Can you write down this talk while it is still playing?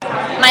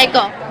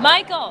Michael.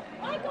 Michael.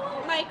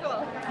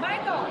 Michael.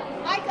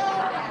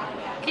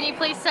 Can you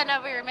please send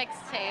over your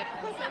mixtape?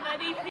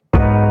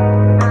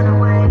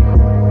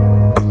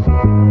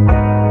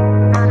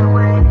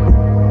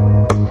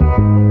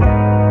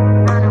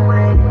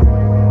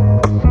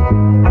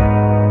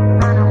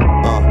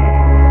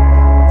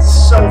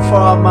 So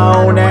far my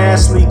own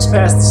ass leaks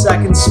past the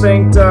second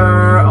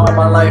sphincter. All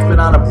my life been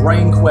on a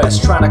brain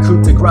quest, trying to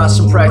coup de grâce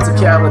and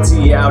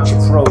practicality.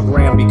 Outchea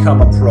program,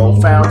 become a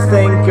profound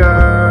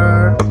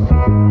thinker.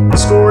 The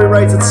story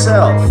writes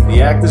itself,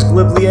 the act is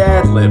glibly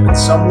ad-lib, and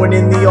someone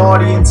in the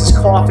audience is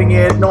coughing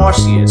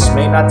nauseous.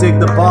 May not dig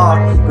the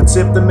bar, but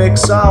tip the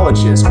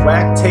mixologist.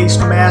 Wack, taste,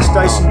 mass,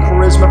 Dyson,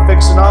 charisma,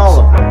 fixin all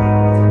of it.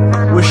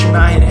 Wishin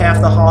I had half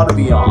the heart of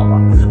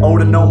Iheoma Oh,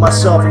 to know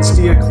myself and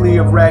steer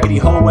clear of raggedy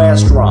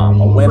Ho-ass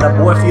drama. When a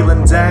boy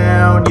feeling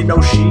down, you know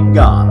she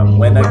got him.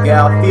 When a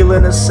gal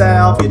feeling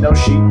herself, you know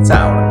she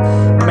tout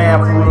him.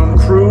 Map room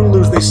crew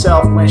lose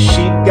theyselves when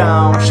she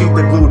gone. She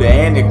the glue to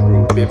any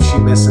group. If she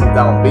missing,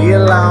 don't be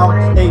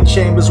alone. 8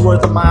 chambers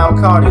worth of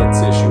myocardial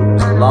tissue.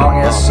 As long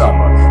as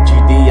summer.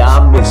 GD,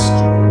 I missed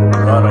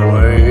you. Run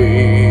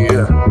away.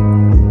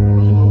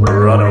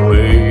 Run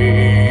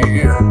away.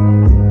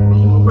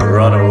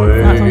 Run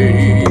away. Not something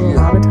you do a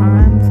lot of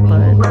times,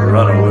 but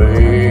Run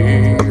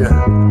away.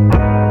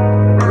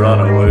 Run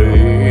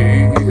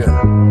away.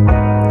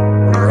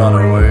 Run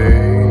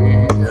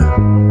away.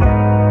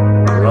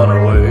 Run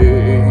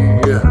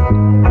away.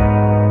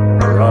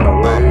 Run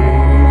away.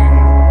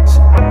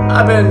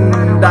 I've been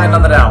dying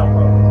on that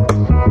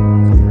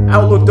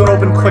Outlook don't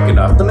open quick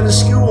enough. The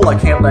miniscule I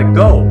can't let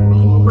go.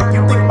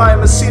 You'd think my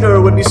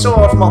masseter would be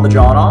sore from all the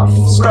jawing off.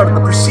 Started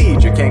the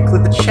procedure, can't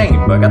clear the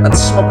chamber. Got that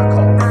smoker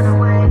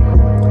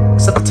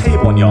cough. Set the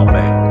table in y'all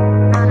bed.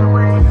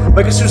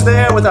 But guess who's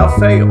there without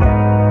fail?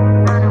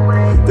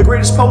 The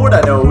greatest poet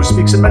I know, who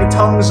speaks in many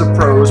tongues of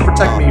prose.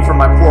 Protect me from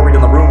my poor read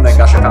in the room, thank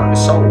gosh I found my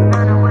soul.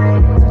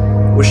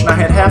 Wishing I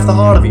had half the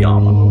heart of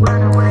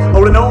Iheoma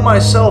Oh, to know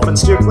myself and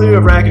steer clear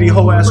of raggedy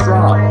Ho-ass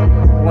drama.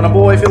 When a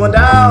boy feeling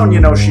down, you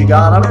know she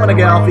got him. When a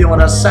gal feeling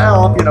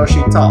herself, you know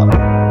she taught him.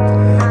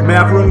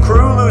 Map room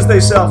crew lose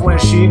theyself when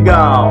she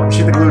gone.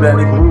 She the glue to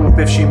any group,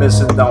 if she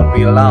missing, don't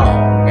be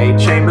long. 8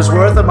 chambers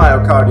worth of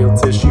myocardial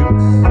tissue.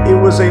 It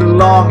was a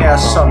long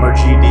ass summer,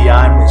 GD,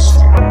 I missed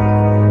you.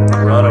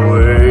 Run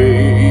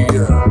away.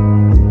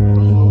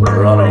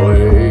 Run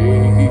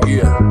away.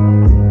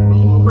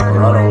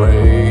 Run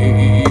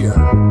away.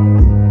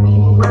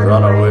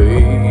 Run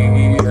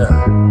away.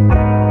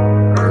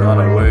 Run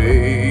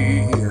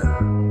away.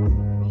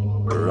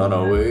 Run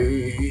away.